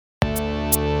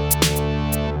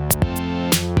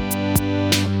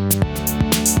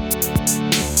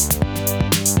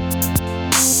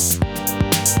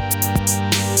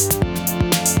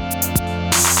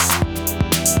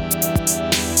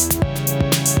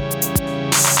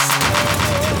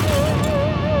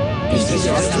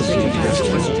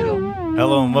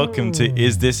Hello and welcome to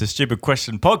Is This a Stupid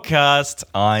Question podcast.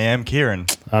 I am Kieran.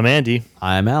 I'm Andy.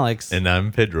 I'm Alex. And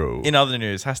I'm Pedro. In other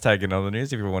news, hashtag in other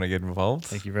news if you want to get involved.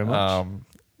 Thank you very much.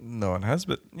 No one has,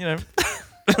 but you know,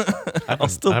 I I'll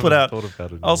still haven't put out. thought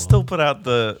about it in a I'll while. still put out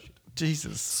the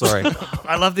Jesus. Sorry.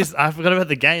 I love this. I forgot about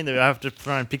the game that I have to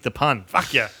try and pick the pun.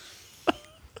 Fuck yeah.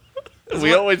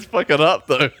 We always fuck it up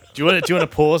though. Do you want to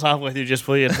pause halfway through just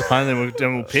before you get the pun, and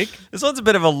then we'll pick? This one's a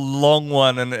bit of a long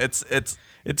one, and it's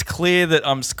clear that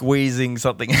I'm squeezing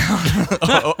something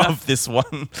out of this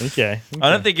one. Okay. I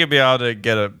don't think you'll be able to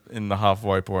get it in the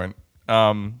halfway point.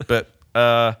 But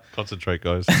Concentrate,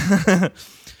 guys.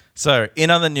 So, in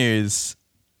other news,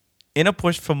 in a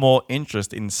push for more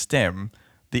interest in STEM,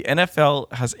 the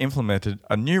NFL has implemented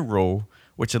a new rule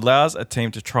which allows a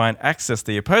team to try and access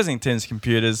the opposing team's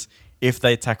computers if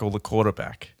they tackle the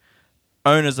quarterback.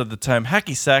 Owners of the term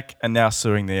hacky sack are now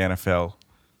suing the NFL.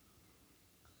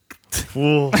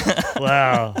 Ooh,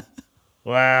 wow.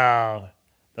 Wow.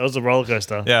 That was a roller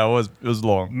coaster. Yeah, it was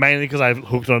long. Mainly because I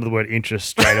hooked onto the word interest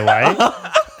straight away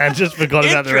and just forgot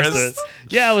about the rest of it. Interest?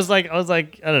 Yeah, I was like, I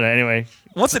don't know. Anyway,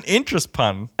 What's an interest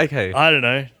pun? Okay. I don't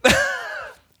know.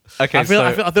 Okay. I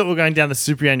thought we were going down the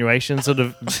superannuation sort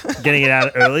of getting it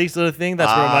out early sort of thing. That's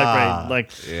where my brain,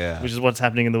 yeah. which is what's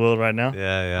happening in the world right now.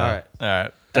 Yeah. All right. All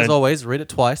right. As Don't- always, read it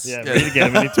twice. Yeah, read it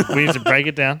again. We need to break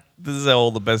it down. This is how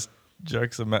all the best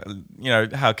jokes are, you know,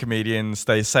 how comedians,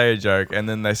 they say a joke and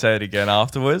then they say it again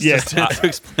afterwards. Yeah, just to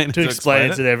explain it. to explain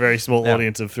it it. to their very small Yeah.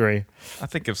 audience of 3. I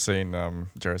think I've seen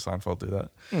Jerry Seinfeld do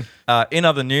that. In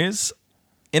other news,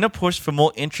 in a push for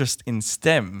more interest in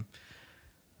STEM,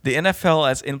 the NFL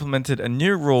has implemented a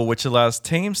new rule which allows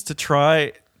teams to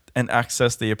try and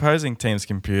access the opposing team's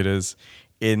computers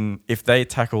if they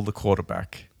tackle the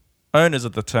quarterback. Owners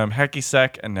of the term hacky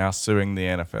sack are now suing the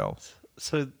NFL.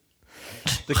 So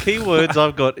the key words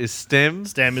I've got is STEM,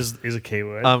 STEM is a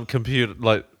keyword.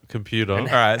 computer. All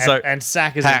right, so and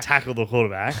sack is hack. to tackle the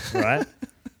quarterback, right?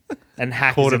 And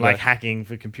hack is in Quarterback. like hacking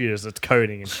for computers. It's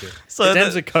coding and shit. So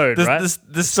STEM's a code, right?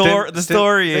 The story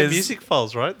they're is music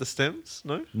files, right? The stems,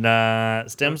 no? Nah,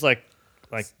 STEM's like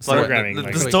So programming. The,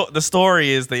 like- the story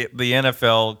is the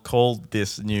NFL called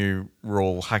this new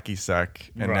rule hacky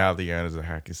sack, and Right. now the owners are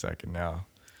hacky sacking now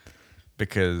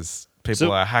because people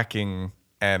So- are hacking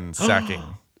and sacking.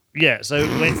 yeah. So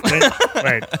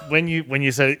when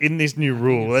you so in this new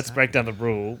rule, let's break down the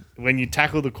rule. When you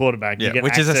tackle the quarterback, you Yeah, get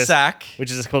which is a access- sack, which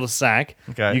is called a sack.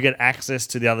 Okay. You get access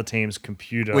to the other team's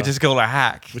computer, which is called a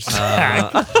hack. which is a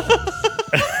hack.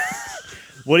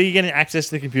 What are you getting access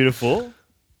to the computer for?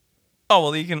 Oh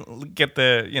well, you can get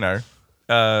the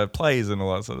plays and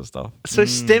all that sort of stuff. So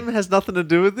STEM has nothing to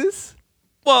do with this?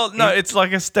 Well, no, it's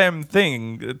like a STEM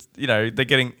thing. It's they're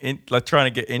getting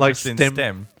trying to get interest in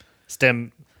STEM.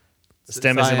 STEM,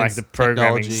 STEM is in like the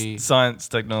programming. technology, science,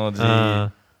 technology,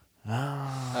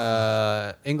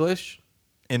 English.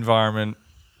 environment,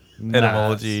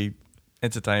 etymology,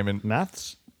 entertainment,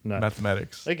 Maths? No.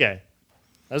 mathematics. Okay.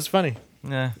 That was funny.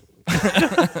 Yeah.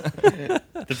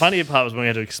 The funnier part was when we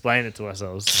had to explain it to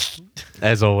ourselves.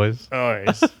 As always. Oh,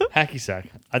 it's hacky sack.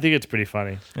 I think it's pretty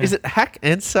funny. Is it hack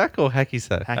and sack or hacky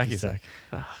sack? Hacky Hacky sack.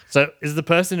 So is the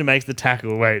person who makes the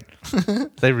tackle, wait,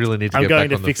 They really need to I'm get going back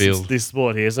to on the fix field. this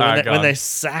sport here. So All when, right, they, go when on. they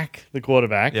sack the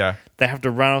quarterback, Yeah. they have to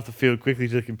run off the field quickly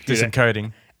to the Do computer some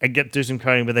coding. and do some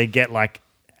coding, but they get like,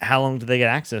 how long do they get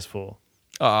access for?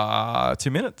 2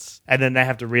 minutes. And then they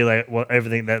have to relay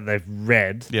everything that they've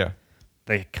read. Yeah.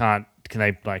 They can't, can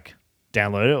they like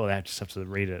download it or they just have to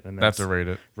read it? And They have to read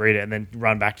it. read it and then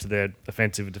run back to their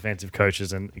offensive and defensive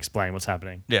coaches and explain what's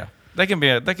happening. Yeah. They can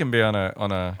be on a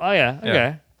Oh yeah, okay,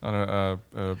 yeah, on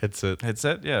a Headset.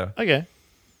 headset. Yeah. okay.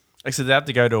 Except they have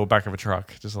to go to a back of a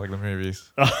truck, just like the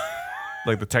movies.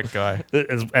 Like the tech guy.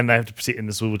 And they have to sit in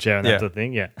the swivel chair and Yeah. that sort of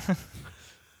thing. Yeah.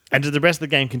 And does the rest of the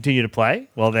game continue to play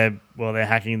while they're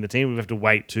hacking the team? We have to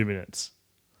wait 2 minutes.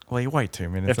 Well, you wait 2 We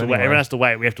minutes. have to wait. anyway. Everyone has to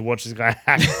wait. We have to watch this guy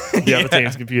hack the other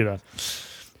team's computer.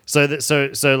 So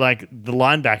like the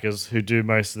linebackers who do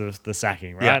most of the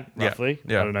sacking, right? Yeah, Roughly.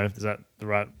 yeah. I don't know if is that the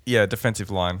right Yeah, defensive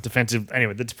line. defensive.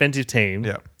 Anyway, the defensive team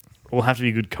Yeah. will have to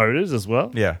be good coders as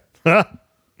well. Yeah.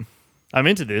 I'm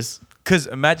into this. Because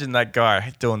imagine that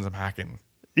guy doing some hacking.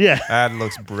 Yeah. That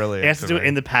looks brilliant. He has to do it me.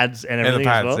 in the pads and In everything the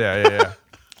pads. as well. Yeah.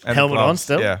 And the Helmet on gloves.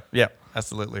 still? Yeah. Yeah.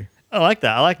 Absolutely. I like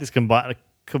that. I like this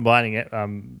combining it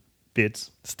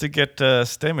bits. It's to get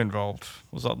STEM involved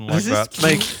or something like that.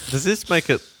 Does this make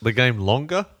it the game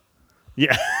longer?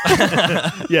 Yeah,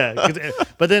 yeah.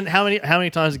 But then, how many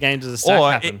times a game does a sack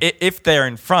Or happen? if they're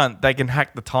in front, they can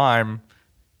hack the time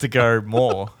to go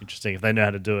more. Interesting if they know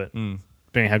how to do it, depending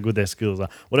on how good their skills are.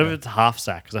 Whatever, it's a half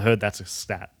sack because I heard that's a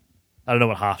stat. I don't know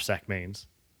what half sack means.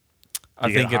 I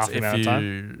you get think it's half the amount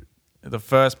of if the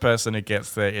first person who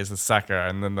gets there is a sacker,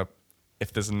 and then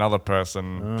if there's another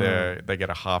person, they get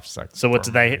a half sack. So what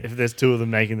do they? from- If there's two of them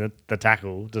making the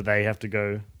tackle, do they have to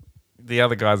go? The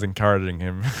other guy's encouraging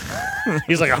him.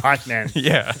 He's like a hype man.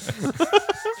 Yeah.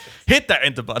 Hit that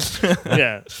enter button.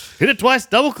 Yeah, hit it twice,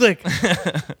 double click.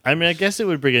 I mean, I guess it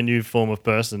would bring a new form of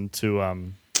person to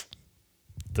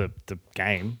the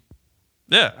game.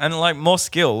 Yeah, and like more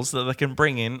skills that they can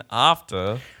bring in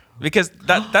after, because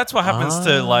that's what happens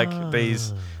to like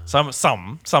these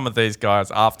some of these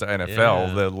guys after NFL.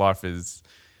 Yeah. Their life is,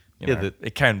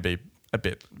 it can be a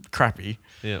bit crappy.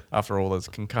 Yeah. After all those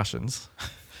concussions.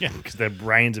 Yeah, because their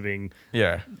brains are being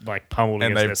Yeah, like pummeled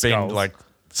and against they've their been skulls. like.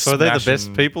 So are they the best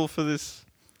smashing- people for this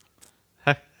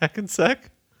hack and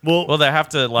sack? Well, they have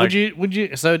to like. would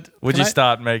you? So Would can you I-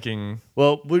 start making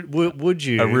Well, would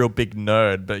you a real big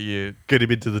nerd, but you? Get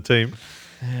him into the team.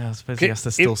 Yeah, I suppose Can- he has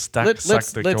to still if- sack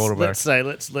the quarterback.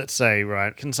 Let's say,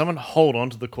 right? Can someone hold on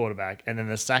to the quarterback, and then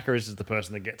the sacker is the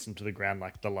person that gets him to the ground,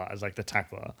 like as like the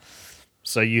tackler.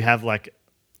 So you have like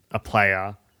a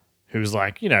player who's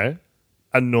like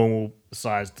a normal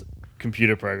sized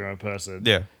computer programmer person,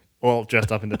 Yeah, all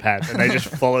dressed up in the pads, and they just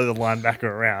follow the linebacker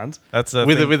around that's a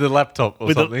With thing. a laptop or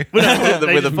with something.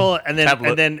 they just follow, and then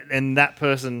tablet. and that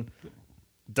person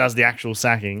does the actual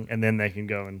sacking, and then they can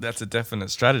go and. That's a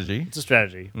definite strategy. It's a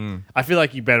strategy. I feel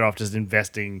like you're better off just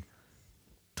investing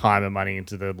time and money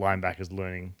into the linebackers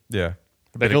learning. Yeah,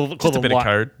 They call just a them bit of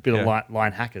code. bit Yeah. of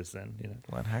line hackers. Then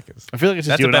Line hackers. I feel like it's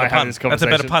just That's you a and I better having pun. this That's a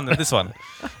conversation. better pun than this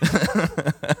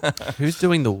one. Who's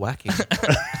doing the whacking?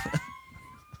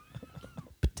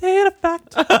 Potato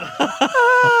fact.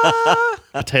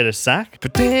 Potato sack.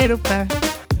 Potato fact.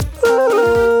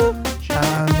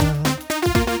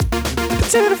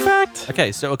 Potato fact.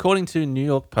 Okay, so according to New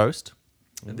York Post,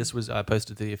 and this was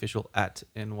posted to the official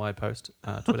 @NY Post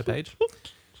Twitter page,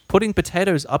 putting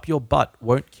potatoes up your butt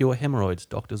won't cure hemorrhoids,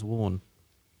 doctors warn.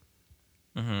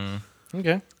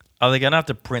 Okay. Are they gonna have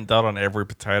to print that on every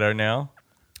potato now?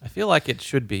 I feel like it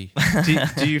should be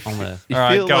Do you on there. you All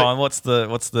right, feel go like- on. What's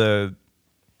the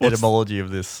etymology of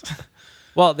this?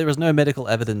 Well, there is no medical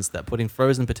evidence that putting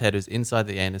frozen potatoes inside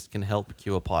the anus can help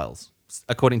cure piles,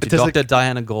 according to But does it- Dr.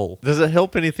 Diana Gall. Does it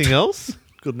help anything else?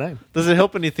 Good name. Does it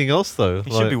help anything else though?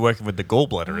 He should be working with the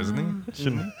gallbladder, isn't he?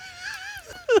 Shouldn't he?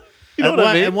 You know and, what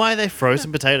why, I mean? and why are they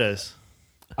frozen potatoes?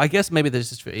 I guess maybe that's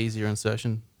just for easier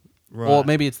insertion. Right. Or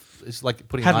maybe it's like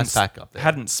putting an ice pack up there.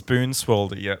 Hadn't spoon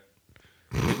swirled it yet.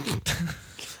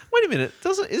 Wait a minute.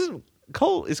 Isn't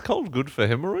cold? Is cold good for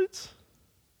hemorrhoids?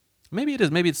 Maybe it is.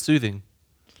 Maybe it's soothing.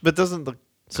 But doesn't the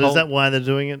So is that why they're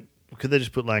doing it? Could they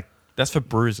just put like That's for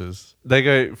bruises. they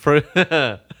go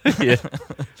yeah?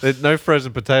 There's no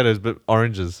frozen potatoes, but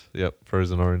oranges. Yep,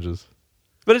 frozen oranges.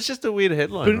 But it's just a weird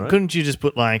headline, right? couldn't you just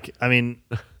put like I mean,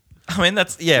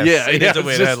 that's it is a it's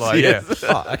weird just- headline. yeah.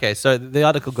 Yeah. Oh, okay. So the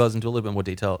article goes into a little bit more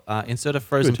detail. Insert a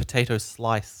frozen potato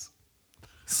slice.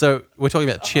 So we're talking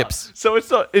about chips. So it's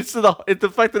not. It's the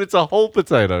fact that it's a whole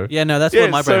potato. Yeah, no, that's where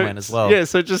my brain so- went as well. Yeah,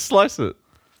 so just slice it.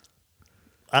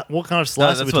 what kind of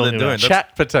slice are we that's what talking they're about? doing.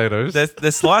 Chat potatoes.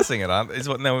 They're slicing it, aren't? Is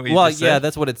what? No, what you Well, just yeah, said?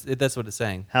 that's what it's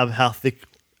saying. How thick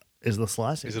is the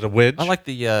slicing? Is it a wedge? I like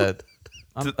the Are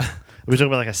we talking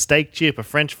about like a steak chip, a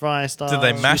French fry style? Did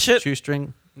they mash it?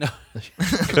 shoestring. No,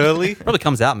 curly. probably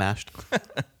comes out mashed.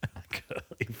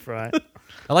 curly fry?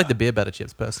 I like the beer batter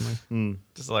chips personally,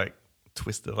 Just like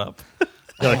twist it up.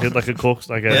 Yeah, like a cork,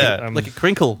 like a Yeah, like a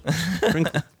crinkle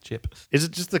chip. Is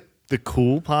it just the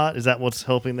cool part? Is that what's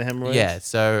helping the hemorrhoids? Yeah.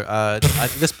 So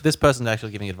this person's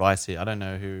actually giving advice here. I don't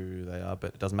know who they are,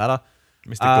 but it doesn't matter.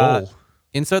 Mr. Gall.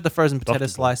 Insert the frozen potato Dr.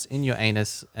 slice in your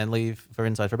anus and leave for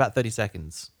inside for about 30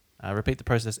 seconds. Repeat the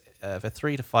process for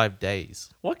 3 to 5 days.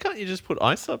 Why can't you just put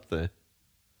ice up there?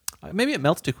 Maybe it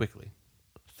melts too quickly.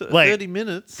 Wait, 30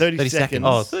 minutes. 30 30 seconds. seconds.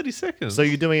 Oh, 30 seconds. So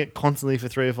you're doing it constantly for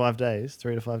 3 to 5 days?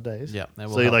 3 to 5 days? Yeah, that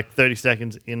will So you're help. like 30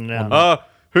 seconds in and out. Oh,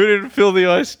 who didn't fill the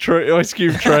ice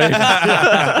cube tray?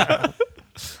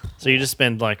 So you just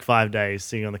spend like 5 days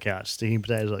sitting on the couch, sticking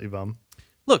potatoes up your bum.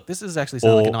 Look, this is actually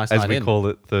sound or, like a nice as night we in. call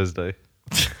it, Thursday.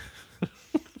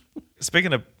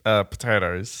 Speaking of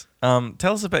potatoes,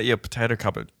 tell us about your potato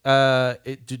cupboard. Do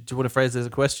you want to phrase it as a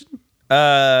question? All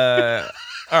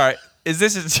right. Is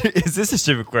this a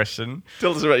stupid question?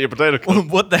 Tell us about your potato cupboard.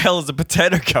 What the hell is a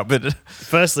potato cupboard?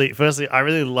 Firstly, I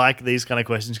really like these kind of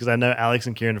questions because I know Alex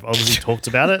and Kieran have obviously talked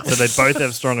about it, so they both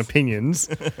have strong opinions.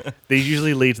 These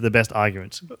usually lead to the best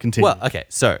arguments. Continue. Well, okay.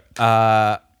 So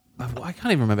I can't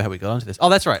even remember how we got onto this. Oh,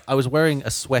 that's right. I was wearing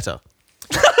a sweater.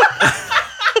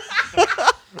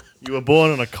 you were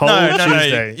born on a cold No.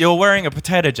 Tuesday. You're wearing a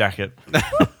potato jacket.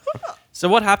 So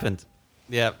what happened?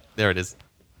 Yeah, there it is.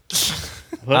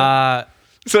 What?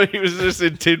 So he was just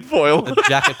in tinfoil A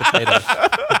jacket potato.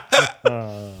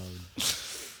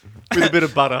 with a bit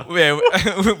of butter. Yeah,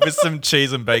 with some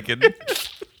cheese and bacon.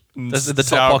 And That's the top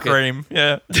sour pocket. cream.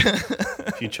 Yeah.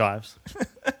 A few chives.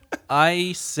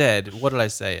 I said, what did I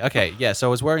say? Okay, yeah, so I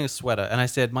was wearing a sweater, and I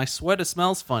said, my sweater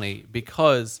smells funny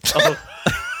because...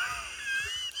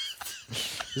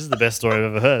 This is the best story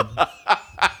I've ever heard.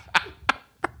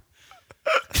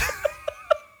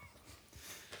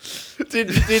 Did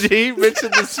he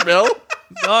mention the smell?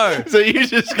 No. So you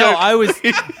just go. No, I was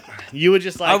You were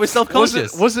just like, I was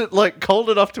self-conscious. Was it like cold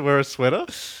enough to wear a sweater?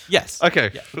 Yes.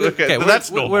 Okay. Yeah. Okay. Okay, but that's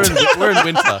normal. we're in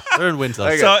winter. We're in winter.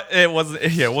 Okay. So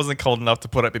it wasn't cold enough to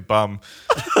put up your bum.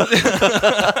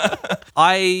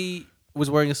 I was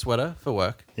wearing a sweater for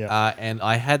work, Yeah. and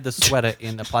I had the sweater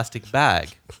in a plastic bag,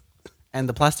 and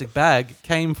the plastic bag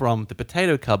came from the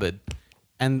potato cupboard,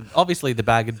 and obviously the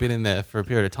bag had been in there for a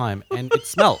period of time, and it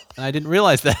smelled, and I didn't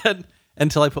realize that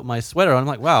until I put my sweater on. I'm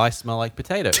like, wow, I smell like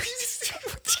potatoes.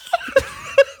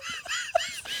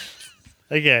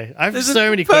 okay, I have There's so a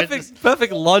many questions.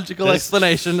 perfect logical There's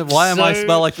explanation of why am I so-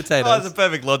 smell like Oh, potatoes. that's a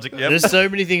perfect logic. Yep. There's so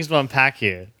many things to unpack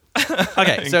here.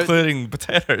 Okay, so Including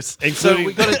potatoes. So Including,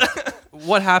 we got it.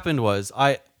 What happened was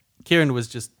Kieran was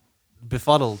just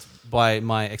befuddled by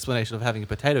my explanation of having a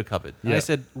potato cupboard. And I Yeah.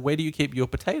 said, "Where do you keep your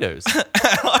potatoes?"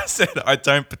 I said I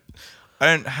don't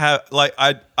have like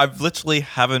I've literally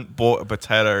haven't bought a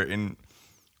potato in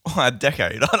a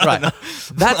decade. I don't Right. know.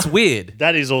 That's weird.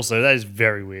 that is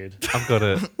very weird. I've got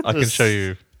it. I can show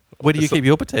you. Where do you keep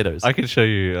your potatoes? I can show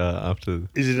you after.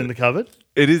 Is it in the cupboard?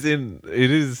 It is in.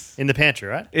 In the pantry,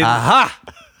 right? Aha!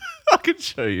 I can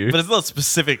show you. But it's not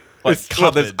specific like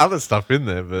Well, there's cupboard. other stuff in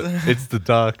there, but it's the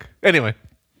dark. Anyway,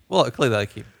 Well, clearly I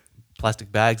keep plastic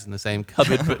bags in the same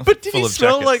cupboard. But but did Full you of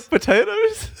smell jackets. like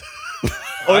potatoes?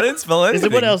 I didn't smell anything. Is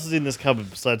it what else is in this cupboard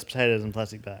besides potatoes and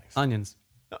plastic bags? onions.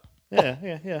 Yeah.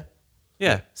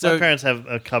 Yeah. My So, parents have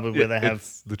a cupboard where they have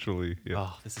It's literally. Yeah.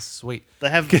 oh, this is sweet.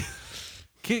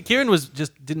 Kieran was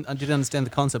just didn't understand the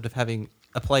concept of having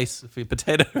a place for your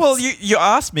potatoes. Well, you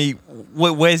asked me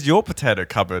where's your potato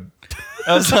cupboard.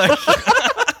 I was like,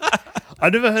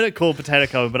 I've never heard it called potato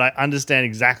cupboard, but I understand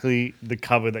exactly the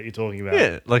cupboard that you're talking about.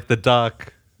 Yeah, like the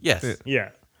dark. yes. Yeah.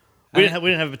 We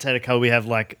didn't have a potato cupboard. We have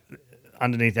like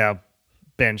underneath our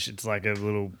bench. It's like a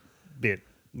little bit.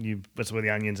 That's where the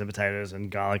onions and potatoes and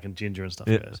garlic and ginger and stuff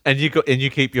goes. And you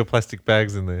keep your plastic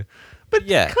bags in there. But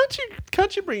Yeah.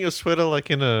 can't you bring your sweater like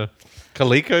in a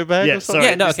calico bag Yeah, or something?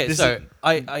 sorry. Yeah. No. This- Okay. this So is-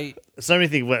 I So many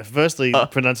things. Well, firstly,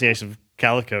 pronunciation of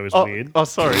calico is Oh, weird. oh,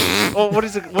 sorry. Oh, what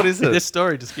is it? What is it? this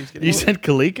story just keeps getting. You said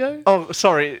calico? Oh,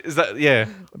 sorry. Is that yeah?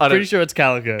 I Pretty don't. sure it's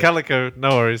calico. Calico.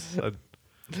 No worries.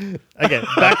 Okay,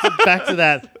 back to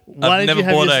that. Why I've did you never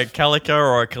have bought your, a calico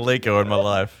or a calico in my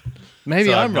life. Maybe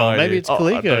so I I'm have no wrong. Maybe idea. it's Oh, I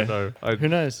calico. don't know. Who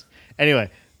knows? Anyway,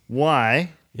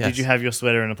 why Yes. did you have your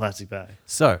sweater in a plastic bag?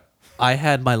 So I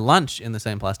had my lunch in the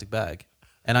same plastic bag,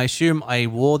 and I assume I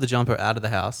wore the jumper out of the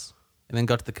house, and then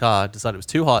got to the car, decided it was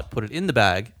too hot, put it in the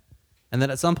bag, and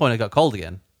then at some point it got cold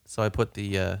again, so I put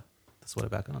the sweater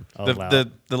back on. Oh, wow.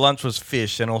 The lunch was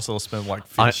fish and also smelled like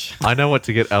fish. I know what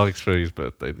to get Alex for his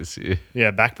birthday this year.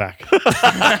 Yeah, backpack.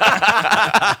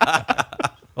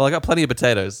 Well, I got plenty of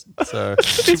potatoes, so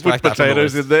You put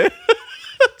potatoes in there.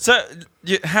 So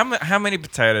how many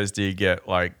potatoes do you get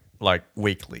like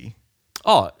weekly?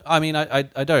 Oh, I mean, I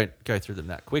don't go through them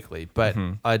that quickly, but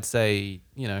I'd say,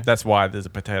 That's why there's a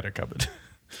potato cupboard.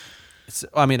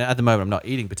 I mean, at the moment I'm not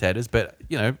eating potatoes, but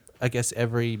I guess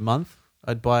every month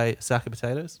I'd buy a sack of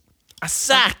potatoes. A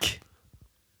sack.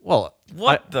 Well,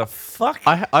 What the fuck?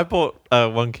 I bought a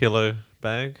 1 kilo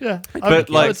bag. Yeah, But I would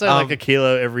like, say like a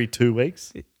kilo every 2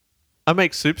 weeks, I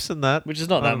make soups and that, which is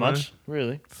not I that don't know. much,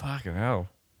 really. Fucking hell.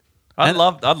 I'd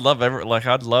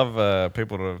love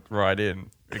people to write in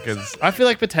because I feel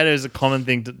like potatoes is a common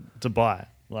thing to buy.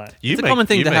 Like, You it's a make- common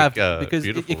thing you to have make, because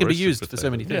it beautiful can be roasted used for so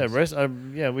many potatoes.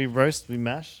 things. we roast, we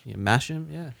mash, You mash them,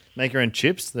 yeah. make our own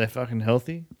chips. They're fucking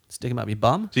healthy. Stick them up your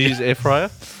bum. Do you use air fryer?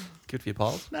 Good for your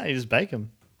pals. No, you just bake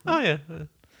them. Oh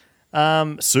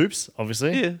yeah. Soups,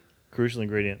 obviously. Yeah. Crucial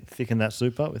ingredient. Thicken that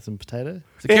soup up with some potatoes.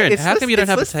 So, Kieran, it's how come you don't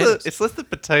have less potatoes? it's less the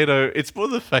potato. It's more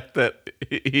the fact that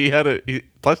he had a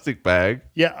plastic bag.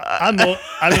 Yeah, I'm more.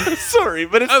 I mean, Sorry,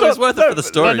 but it's Oh, it's not- worth it no, for the but-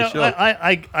 story, no, sure.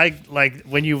 I like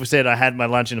when you said I had my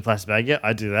lunch in a plastic bag. Yeah,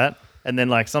 I do that. And then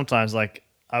like sometimes like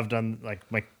I've done like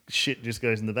my shit just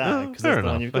goes in the bag Oh, because fair that's the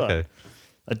one enough. you've got. Okay.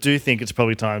 I do think it's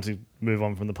probably time to move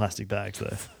on from the plastic bags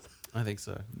though. I think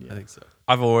so. I think so.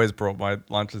 I've always brought my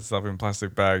lunch and stuff in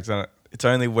plastic bags, and it's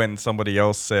only when somebody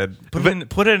else said put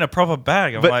it in a proper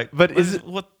bag. I'm but- like, but what is it-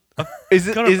 what? Is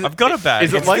it? I've got a bag.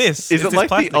 Is it It's like? this. Is It's it this like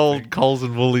the plastic old thing. Coles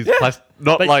and Woolies?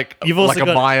 Not But like you've also like a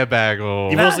got- Maya bag or.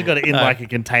 You've also got it in like a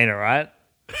container, right?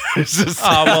 It's just.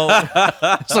 Oh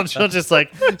well, It's not just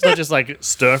like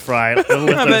stir fry. no,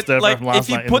 Leftover but stir fry like from last if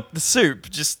you night. put the soup,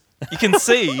 just you can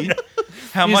see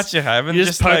how You much just- you have, and you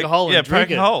just poke like, a hole and yeah, drink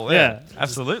poke it. a hole. Yeah, Yeah.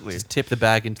 absolutely. Tip the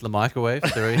bag into the microwave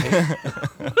to reheat.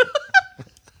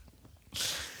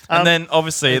 And then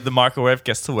obviously the microwave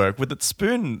gets to work with its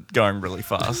spoon going really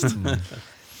fast.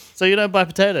 So you don't buy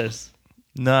potatoes.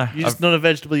 No, You're just not a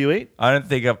vegetable you eat. I don't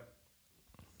think I've.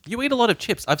 You eat a lot of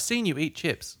chips. I've seen you eat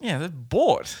chips. Yeah, they're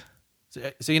bought.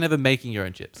 So you're never making your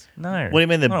own chips. No. What do you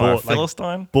mean they're I don't know, bought? Like-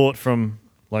 Philistine. Bought from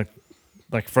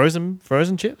like frozen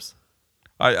chips.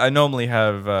 I normally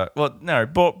have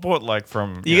bought like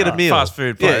from You get a meal. fast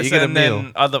food Yeah, place. you get a and then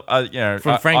meal. other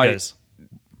From Frango's.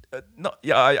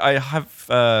 I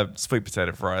have sweet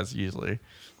potato fries usually.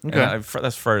 Okay. And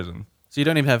that's frozen. So you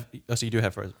don't even have. Oh, so you do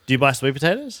have frozen. Do you buy sweet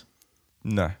potatoes?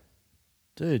 No.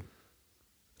 Dude.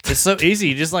 It's so easy.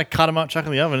 You just like cut them up, chuck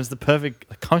them in the oven. It's the perfect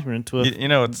accompaniment to a. You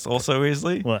know it's also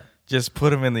easily What? just put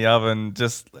them in the oven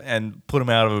and put them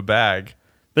out of a bag.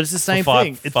 But it's the same for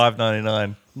thing. It's,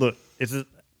 $5.99. look, it's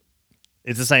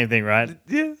the same thing, right?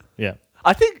 Yeah. Yeah.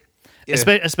 I think. Yeah.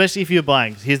 Especially if you're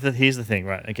buying. Here's the thing,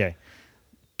 right? Okay.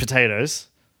 Potatoes.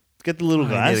 Get the little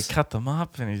You need guys. to cut them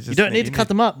up, and You don't need to cut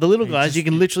them up. The little you guys, just- you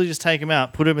can literally just take them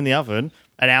out, put them in the oven,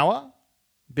 an hour,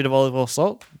 bit of olive oil,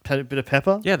 salt, a bit of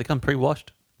pepper. Yeah, they come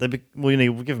pre-washed. You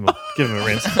need give them a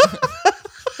rinse.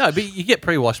 No, but you get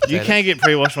pre-washed You potatoes. can get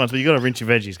pre-washed ones, but you got to rinse your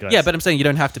veggies, guys. Yeah, but I'm saying you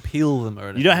don't have to peel them or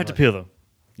anything. you don't have to like- peel them.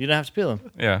 You don't have to peel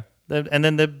them, Yeah, and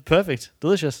then they're perfect,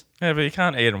 delicious. yeah, but you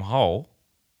can't eat them whole.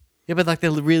 Yeah, but like they're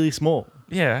really small.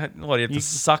 Yeah, what do you have to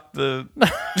suck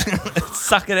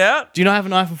suck it out? Do you not have a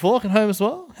knife and fork at home as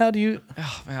well? How do you?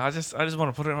 Oh, man, I just want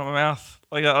to put it in my mouth.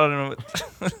 Like I don't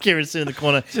know. Kieran's sitting in the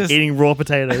corner Just- eating raw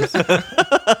potatoes.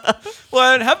 Well,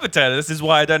 I don't have potatoes. This is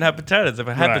why I don't have potatoes. If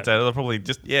I had Right. potatoes, I'd probably You'd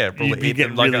be eat getting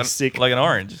them like really sick. like an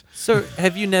orange. So,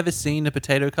 have you never seen a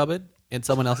potato cupboard in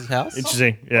someone else's house?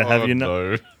 Interesting. Yeah, have you not?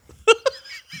 No.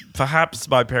 Perhaps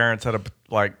my parents had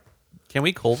Can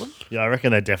we call them? Yeah, I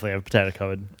reckon they definitely have a potato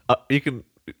cupboard. You can.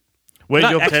 Where's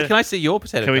No, your actually, potato? can I see your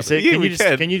potato Can we cupboard? see? Yeah, Can we you just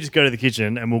can. can you just go to the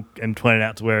kitchen and point it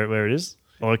out to where it is,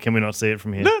 or can we not see it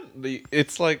from here? No,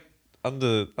 it's like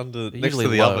under next usually to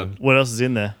the low. oven. What else is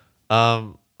in there?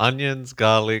 Onions,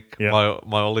 garlic, Yeah.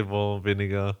 my olive oil,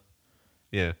 vinegar.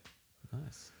 Yeah.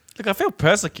 Nice. look. I feel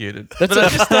persecuted. That's but I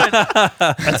just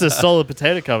don't. That's a solid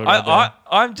potato cupboard. Right there.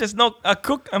 I'm just not a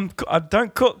cook. I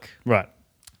don't cook. Right.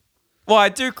 Well, I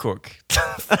do cook.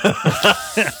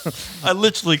 I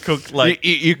literally cook like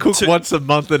you cook two- once a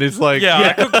month and it's like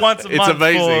I cook once a It's month.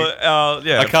 amazing. For,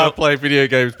 I can't play video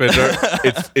games, Pedro.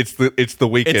 it's the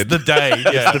weekend. It's the day.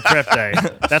 Yeah, The prep day.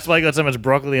 That's why you got so much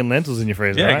broccoli and lentils in your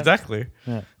freezer. yeah, right? exactly.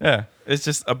 Yeah. It's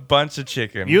just a bunch of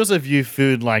chicken. You also view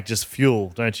food like just fuel,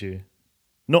 don't you?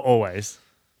 Not always,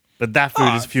 but that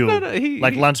food is fuel,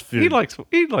 like lunch food. He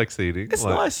likes eating. it's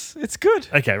like- nice. It's good.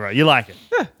 Okay, right. You like it.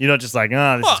 Yeah. You're not just like,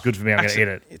 this is good for me. I'm Actually,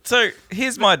 gonna eat it. So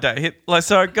here's my day.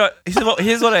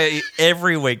 Here's what I eat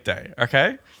every weekday.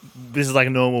 Okay. This is like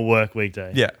a normal work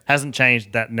weekday. Yeah. Hasn't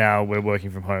changed that now we're working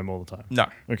from home all the time. No.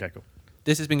 Okay, cool.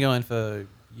 This has been going for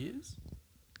years.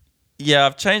 Yeah,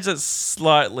 I've changed it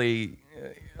slightly.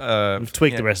 We've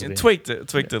tweaked the recipe. Tweaked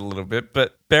it a little bit.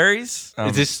 But berries.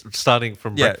 Is this starting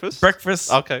from breakfast?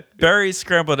 Breakfast. Okay. Berries,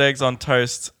 scrambled eggs on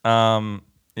toast. 1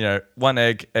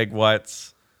 egg, egg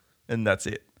whites, and that's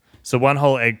it. So one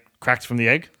whole egg cracked from the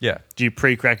egg. Yeah. Do you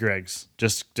pre-crack your eggs?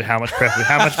 Just to how much prep?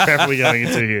 How much prep are we going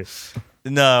into here?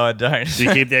 No, I don't. Do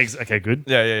you keep the eggs? Okay, good.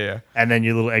 Yeah. And then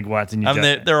your little egg whites and you. I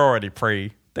mean, they're already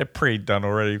they're pre-done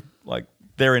already. Like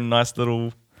they're in nice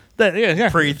little yeah,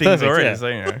 pre-things perfect, already. yeah. So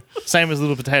you know. Same as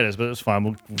little potatoes, but it's fine.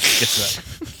 We'll get to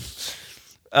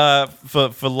that.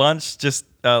 For lunch, just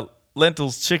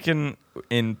lentils, chicken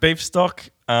in beef stock,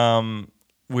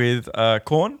 with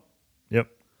corn. Yep.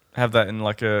 Have that in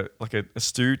like a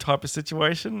stew type of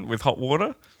situation with hot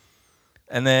water,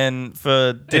 and then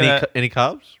for dinner, Any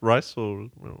carbs? Rice or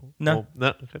No. or- no.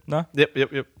 Okay. no,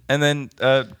 Yep. and then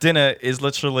dinner is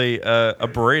literally a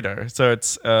burrito. So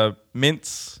it's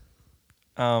mince,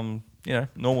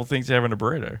 normal things you have in a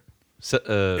burrito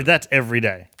So, That's every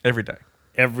day. every day.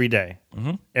 Every day.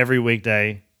 Mm-hmm. Every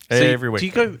weekday. Every week.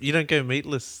 You don't go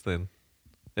meatless then,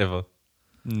 ever?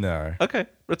 No. Okay,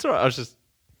 that's all right. I was just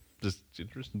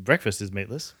interested. Breakfast is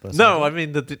meatless. No, I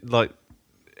mean like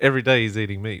every day he's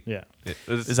eating meat. Yeah.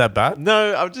 Is that bad?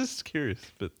 No, I'm just curious,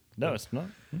 but No, it's not.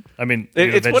 I mean, you're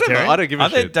a it's whatever. vegetarian? I don't give a Are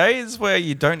there shit. days where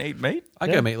you don't eat meat? I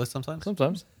Yeah. go meatless sometimes.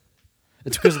 Sometimes.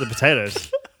 It's because of the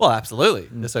potatoes. Well, absolutely.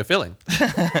 They're so filling.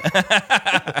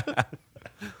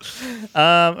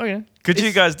 Okay. Could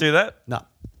you guys do that? No.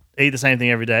 Eat the same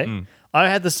thing every day. I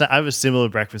have a similar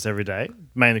breakfast every day,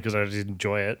 mainly because I just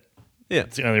enjoy it. Yeah,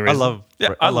 It's the only I reason. love.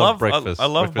 Yeah, I love breakfast. I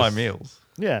love my Breakfast- meals.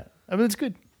 Yeah, I mean it's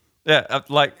good. Yeah,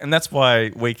 and that's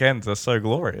why weekends are so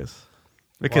glorious,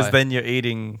 because Why? then you're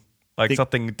eating like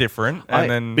something different, and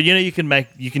then But you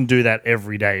can do that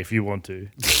every day if you want to.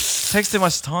 it takes too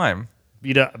much time.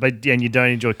 You don't, and you don't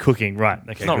enjoy cooking, right?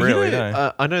 Okay, Not good. really. You know,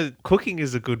 no. I know cooking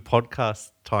is a good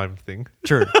podcast time thing.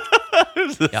 True.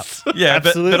 Yep. Yeah,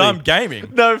 Absolutely. but I'm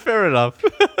gaming. No, fair enough.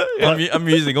 I'm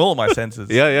using all my senses.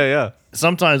 yeah.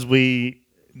 Sometimes we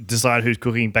decide who's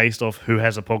cooking based off who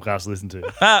has a podcast to listen to.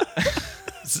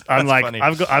 I'm like, funny.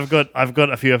 I've got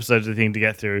a few episodes of the thing to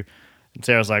get through. And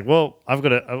Sarah's like, well, I've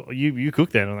got you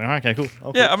cook then. I'm like, okay, cool.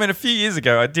 I'll Yeah, cook. I mean, a few years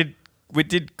ago, we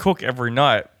did cook every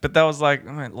night, but that was like,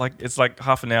 I mean, like it's like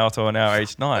half an hour to an hour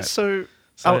each night. So,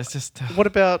 So it's just what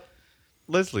about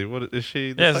Leslie? What is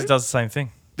she? The yeah, same? it does the same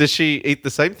thing. Does she eat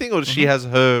the same thing, or does she has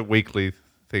her weekly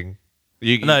thing?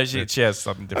 No, she has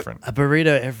something different. a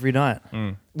burrito every night.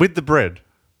 with the bread,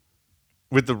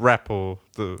 with the wrap or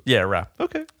the. Yeah, wrap.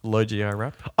 Okay. Logio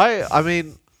wrap. I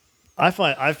mean, I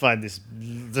find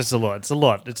this a lot. It's a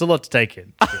lot. It's a lot to take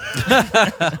in.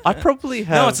 I probably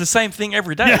have. No, it's the same thing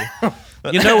every day.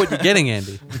 You know what you're getting,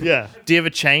 Andy. Yeah. Do you ever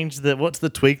change what's the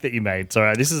tweak that you made?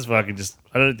 Sorry, this is fucking just.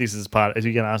 I don't know if this is part. Are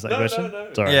you going to ask that question?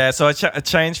 no. Sorry. Yeah, so I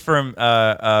changed from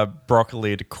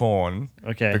broccoli to corn.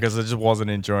 Okay. Because I just wasn't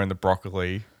enjoying the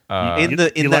broccoli. in you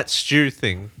that like- stew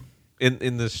thing,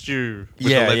 in the stew. With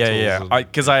Yeah, the yeah, lentils yeah. and-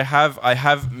 Because I have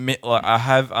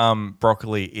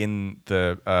broccoli in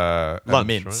the Lunch,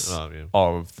 mince right? Oh, yeah.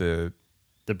 of the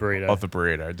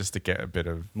burrito. just to get a bit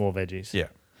of More veggies. yeah.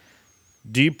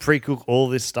 Do you pre-cook all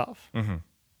this stuff,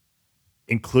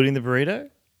 including the burrito,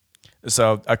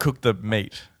 So I cook the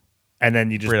meat. and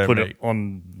then you just Burrito put meat. it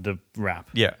on the wrap?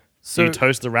 Yeah. So you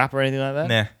toast the wrap or anything like that?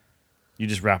 Nah. You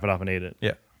just wrap it up and eat it.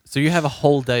 Yeah. So you have a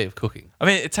whole day of cooking. I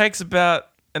mean, it takes about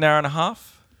an hour and a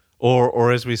half.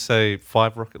 or as we say,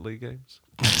 5 Rocket League games.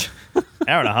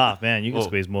 Hour and a half, man. You can Oh.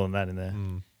 squeeze more than that in there.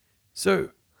 So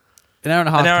an hour and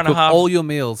a half An hour to and a cook half. all your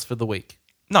meals for the week.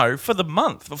 No, for the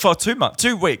month. For 2 months.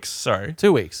 2 weeks, sorry.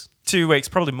 2 weeks. 2 weeks,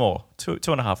 probably more.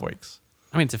 2.5 weeks.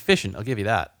 I mean, it's efficient. I'll give you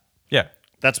that. Yeah.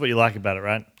 That's what you like about it,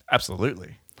 right?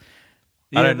 Absolutely.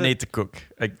 Yeah, I don't that- need to cook.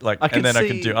 Like, I can and then I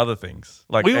can see- do other things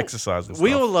like We all- exercise and We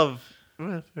stuff. all love.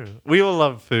 well, fair enough. We all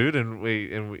love food,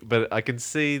 but I can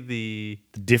see the.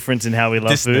 The difference in how we love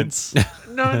distance.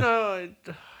 No,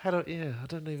 I don't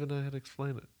even know how to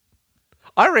explain it.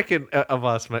 I reckon of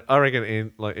us, mate. I reckon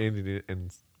Andy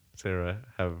and Sarah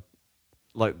have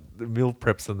like the meal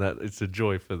preps and that. It's a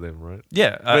joy for them, right?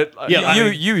 Yeah, But, yeah,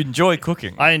 you enjoy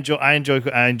cooking. I enjoy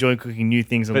cooking new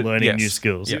things and But learning yes, new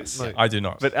skills. Yes, Like- I do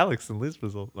not. But Alex and Liz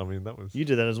was all. I mean, that was You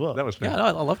do that as well. Yeah, fair. no,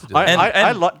 I love to do I, that. And- I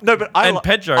and- like no, but I and li-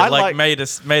 Pedro I like made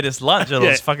us lunch. It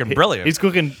was fucking brilliant. He's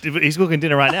cooking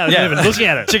dinner right now. He's Yeah. not even looking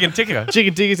at it. Chicken tikka.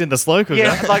 Chicken tikka's in the slow cooker.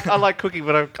 Yeah, like I like cooking,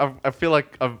 but I feel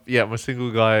like I'm a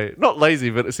single guy. Not lazy,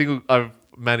 but I'm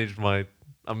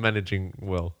managing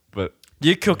well. But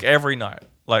You cook every night.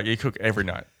 Like you cook every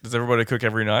night. Does everybody cook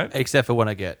every night? Except for when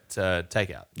I get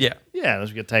takeout. Yeah. Yeah,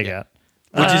 let's get takeout.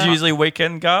 Which is usually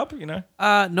weekend garb, you know?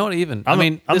 Not even. I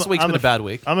mean, this week's been a bad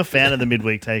week. I'm a fan of the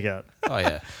midweek takeout Oh,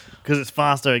 yeah. because it's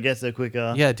faster, it gets there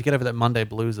quicker. Yeah, to get over that Monday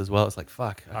blues as well. It's like,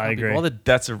 fuck. I can't be agree. bothered.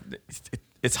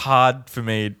 It's hard for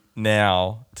me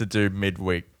now to do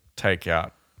midweek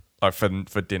takeout like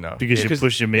for dinner. because you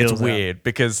push your meals. It's weird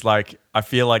because like I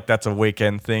feel like that's a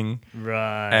weekend thing. Out.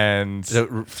 Right. And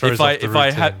It throws if I off the if I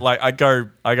routine. had like I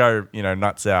go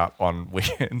nuts out on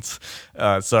weekends,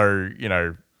 so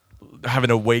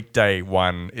having a weekday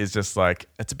one is just like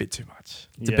it's a bit too much.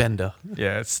 It's Yeah. a bender.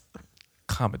 Yeah, it's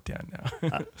calm it down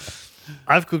now.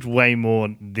 I've cooked way more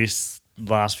this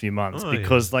last few months Oh,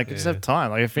 because yeah. I just Yeah. have time.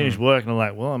 Like I finish work and I'm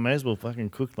like, well, I may as well fucking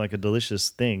cook like a delicious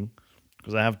thing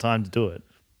because I have time to do it.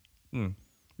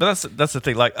 But that's the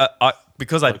thing. Like I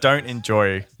because I don't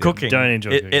enjoy cooking. don't enjoy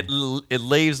it. It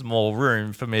leaves more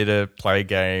room for me to play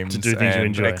games, To do things you and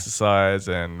enjoy. exercise,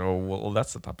 and all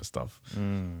that's the type of stuff. I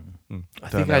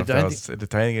Don't know if that was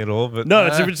entertaining at all, but No,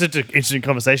 it's such an interesting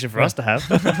conversation for us to have.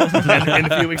 And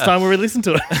in a few weeks' time, we'll re-listen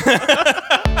to it.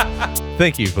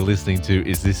 thank you for listening to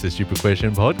Is This a Stupid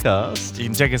Question podcast. you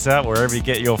can check us out wherever you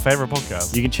get your favorite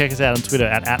podcast. You can check us out on Twitter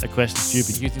at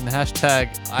 @thequestionstupid. Using the hashtag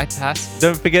ITAS.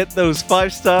 Don't forget those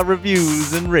 5-star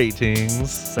reviews and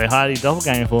ratings. Say hi to your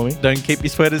doppelganger for me. Don't keep your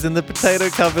sweaters in the potato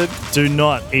cupboard. Do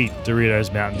not eat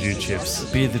Doritos Mountain Dew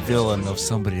chips. Be the villain of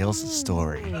somebody else's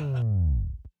story.